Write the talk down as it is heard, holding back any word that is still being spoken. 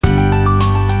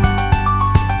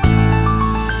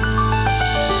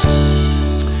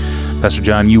Pastor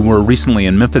John, you were recently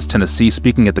in Memphis, Tennessee,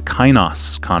 speaking at the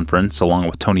Kainos Conference along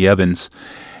with Tony Evans.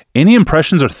 Any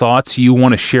impressions or thoughts you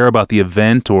want to share about the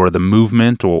event or the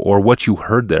movement or what you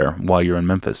heard there while you're in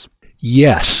Memphis?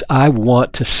 Yes, I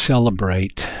want to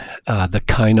celebrate the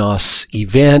Kainos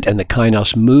event and the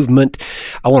Kainos movement.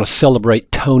 I want to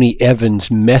celebrate Tony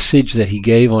Evans' message that he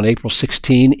gave on April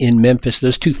 16 in Memphis.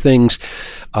 Those two things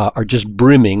are just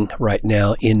brimming right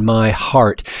now in my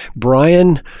heart.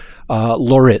 Brian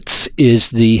Loritz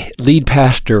is the lead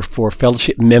pastor for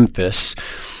Fellowship Memphis.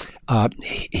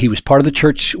 He was part of the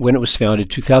church when it was founded,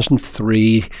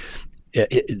 2003.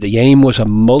 The aim was a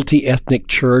multi-ethnic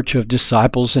church of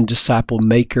disciples and disciple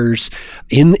makers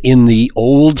in the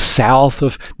old South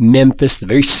of Memphis, the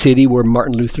very city where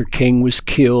Martin Luther King was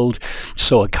killed.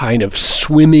 So a kind of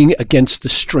swimming against the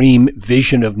stream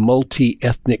vision of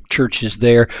multi-ethnic churches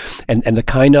there. And the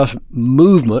kind of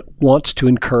movement wants to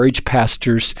encourage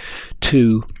pastors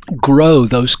to grow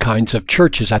those kinds of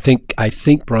churches. I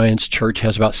think Brian's church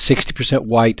has about 60%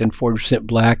 white and 40%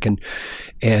 black and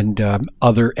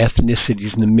other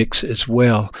ethnicities in the mix as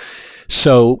well.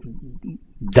 So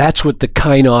that's what the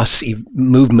Kainos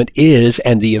movement is,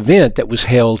 and the event that was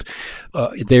held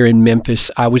there in Memphis,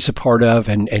 I was a part of,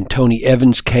 and Tony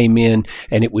Evans came in,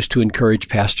 and it was to encourage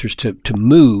pastors to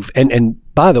move. And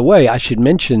by the way, I should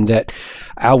mention that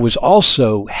I was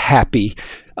also happy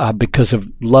because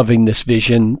of loving this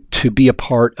vision to be a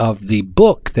part of the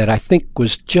book that I think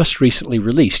was just recently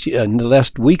released in the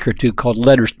last week or two called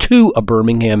Letters to a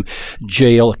Birmingham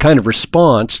Jail, a kind of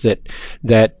response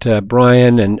that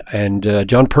Brian and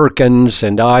John Perkins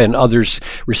and I and others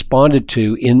responded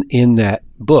to in that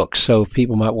book. So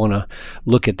people might want to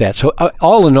look at that. So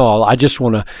all in all, I just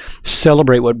want to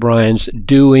celebrate what Brian's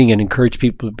doing and encourage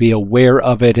people to be aware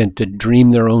of it and to dream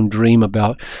their own dream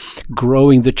about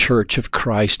growing the Church of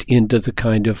Christ into the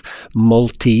kind of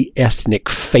multi-ethnic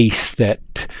face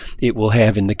that it will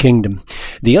have in the kingdom.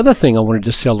 The other thing I wanted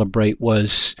to celebrate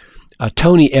was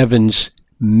Tony Evans'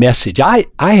 message. I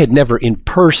had never in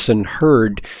person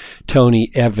heard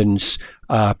Tony Evans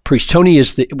preach. Tony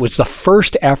was the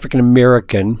first African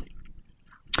American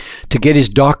to get his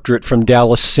doctorate from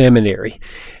Dallas Seminary,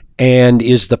 and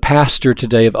is the pastor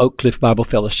today of Oak Cliff Bible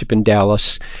Fellowship in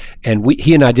Dallas. And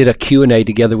he and I did a Q&A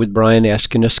together with Brian,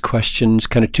 asking us questions,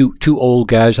 kind of two old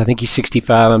guys. I think he's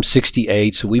 65, I'm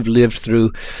 68, so we've lived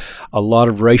through a lot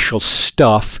of racial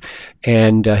stuff,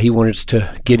 and he wanted us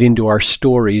to get into our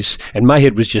stories. And my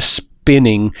head was just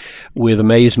spinning with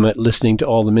amazement listening to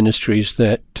all the ministries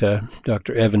that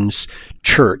Dr. Evans'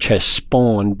 church has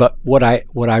spawned. But what I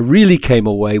really came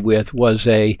away with was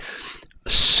a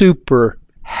super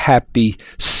happy,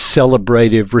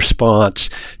 celebrative response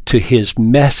to his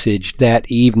message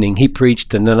that evening. He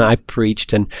preached and then I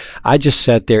preached, and I just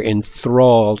sat there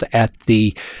enthralled at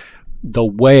the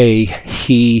way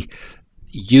he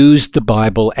used the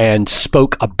Bible and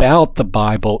spoke about the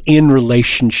Bible in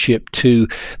relationship to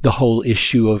the whole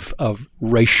issue of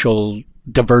racial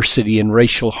diversity and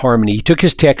racial harmony. He took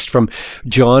his text from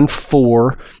John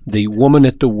 4, the woman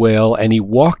at the well, and he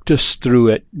walked us through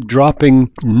it,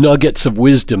 dropping nuggets of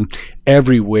wisdom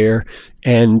everywhere.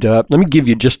 And let me give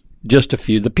you just a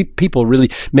few. The people really,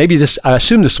 I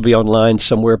assume this will be online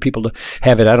somewhere, people to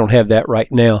have it. I don't have that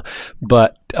right now,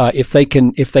 but if they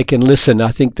can listen, I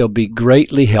think they'll be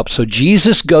greatly helped. So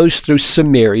Jesus goes through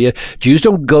Samaria. Jews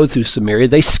don't go through Samaria.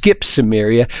 They skip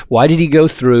Samaria. Why did he go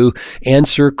through?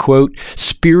 Answer, quote,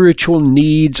 spiritual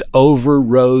needs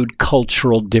overrode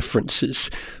cultural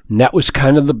differences. And that was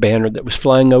kind of the banner that was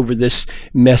flying over this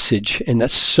message. And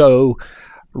that's so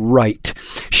right.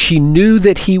 She knew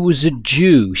that he was a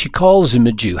Jew. She calls him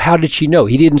a Jew. How did she know?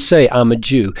 He didn't say, I'm a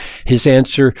Jew. His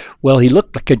answer, well, he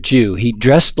looked like a Jew. He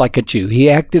dressed like a Jew. He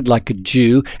acted like a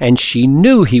Jew, and she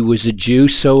knew he was a Jew.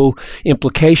 So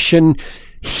implication,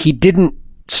 he didn't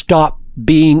stop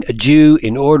being a Jew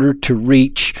in order to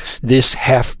reach this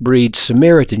half-breed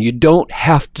Samaritan. You don't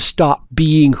have to stop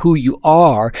being who you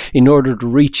are in order to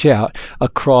reach out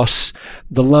across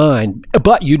the line.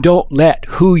 But you don't let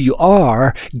who you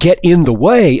are get in the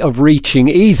way of reaching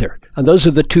either. And those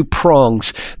are the two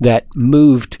prongs that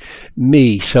moved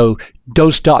me. So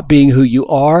don't stop being who you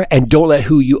are, and don't let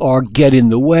who you are get in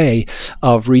the way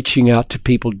of reaching out to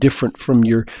people different from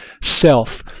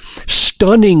yourself.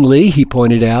 Stunningly, he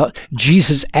pointed out,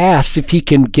 Jesus asks if he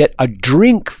can get a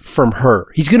drink from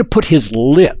her. He's going to put his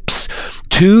lips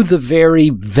to the very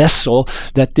vessel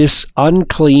that this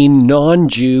unclean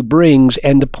non-Jew brings.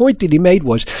 And the point that he made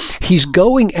was he's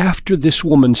going after this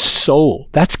woman's soul.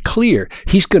 That's clear.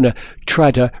 He's going to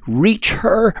try to reach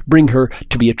her, bring her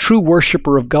to be a true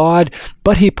worshiper of God.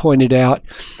 But he pointed out,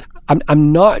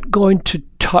 I'm not going to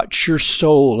touch your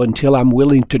soul until I'm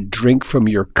willing to drink from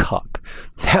your cup.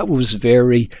 That was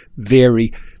very,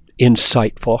 very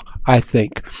insightful, I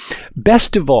think.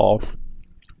 Best of all,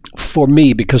 for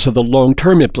me, because of the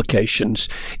long-term implications,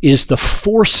 is the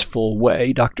forceful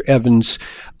way Dr. Evans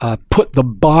put the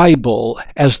Bible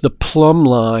as the plumb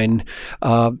line,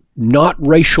 not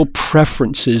racial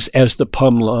preferences as the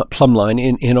plumb line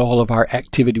in all of our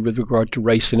activity with regard to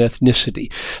race and ethnicity.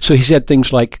 So he said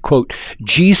things like, quote,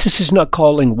 Jesus is not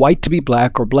calling white to be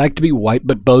black or black to be white,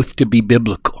 but both to be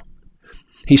biblical.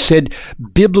 He said,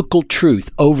 biblical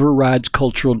truth overrides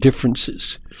cultural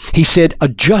differences. He said,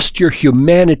 adjust your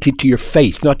humanity to your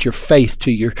faith, not your faith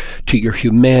to your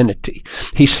humanity.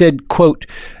 He said, quote,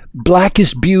 black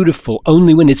is beautiful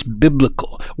only when it's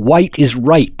biblical. White is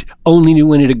right only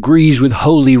when it agrees with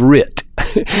Holy Writ.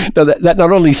 Now, that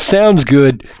not only sounds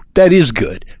good, that is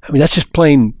good. I mean, that's just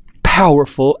plain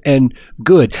powerful and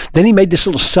good. Then he made this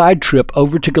little side trip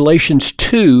over to Galatians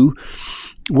 2,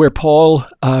 where Paul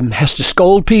has to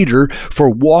scold Peter for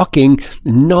walking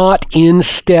not in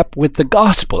step with the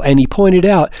gospel. And he pointed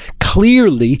out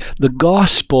clearly the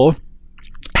gospel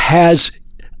has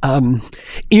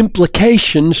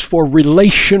implications for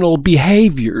relational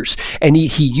behaviors. And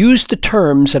he used the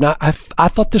terms, and I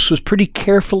thought this was pretty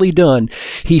carefully done.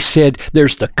 He said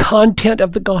there's the content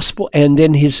of the gospel, and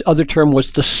then his other term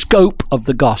was the scope of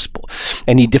the gospel.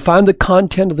 And he defined the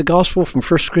content of the gospel from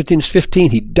 1 Corinthians 15.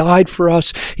 He died for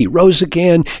us. He rose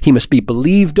again. He must be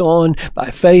believed on by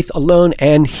faith alone,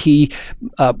 and he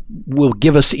will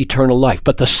give us eternal life.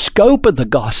 But the scope of the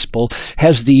gospel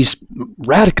has these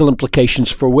radical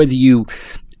implications for whether you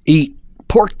eat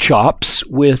pork chops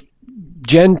with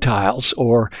Gentiles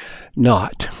or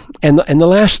not. And the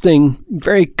last thing,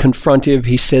 very confrontive,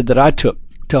 he said, that I took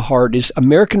to heart is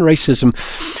American racism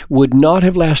would not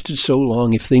have lasted so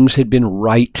long if things had been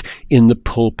right in the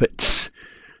pulpits.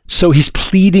 So he's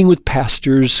pleading with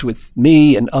pastors, with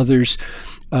me and others,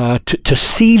 to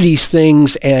see these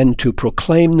things and to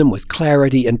proclaim them with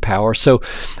clarity and power. So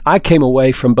I came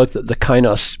away from both the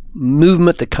Kainos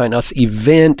movement, the Kainos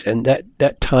event, and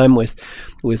that time with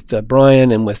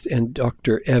Brian and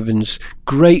Dr. Evans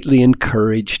greatly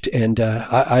encouraged. And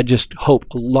I just hope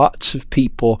lots of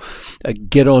people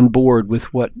get on board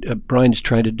with what Brian's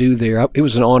trying to do there. It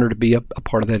was an honor to be a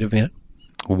part of that event.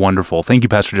 Wonderful. Thank you,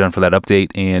 Pastor John, for that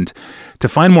update. And to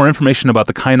find more information about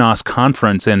the Kainos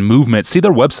Conference and movement, see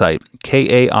their website,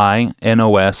 kainos.is.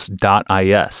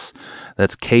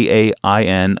 That's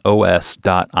kainos.is.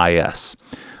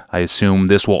 I assume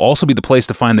this will also be the place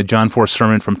to find the John 4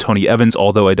 sermon from Tony Evans,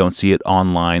 although I don't see it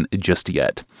online just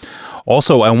yet.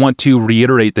 Also, I want to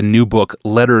reiterate the new book,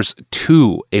 Letters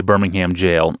to a Birmingham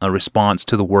Jail, a response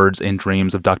to the words and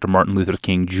dreams of Dr. Martin Luther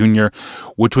King Jr.,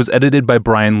 which was edited by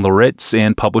Brian Loritz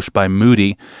and published by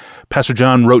Moody. Pastor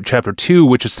John wrote Chapter 2,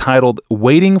 which is titled,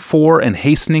 Waiting for and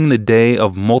Hastening the Day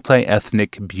of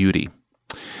Multi-Ethnic Beauty.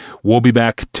 We'll be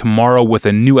back tomorrow with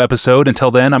a new episode. Until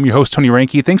then, I'm your host, Tony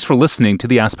Reinke. Thanks for listening to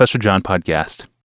the Ask Pastor John podcast.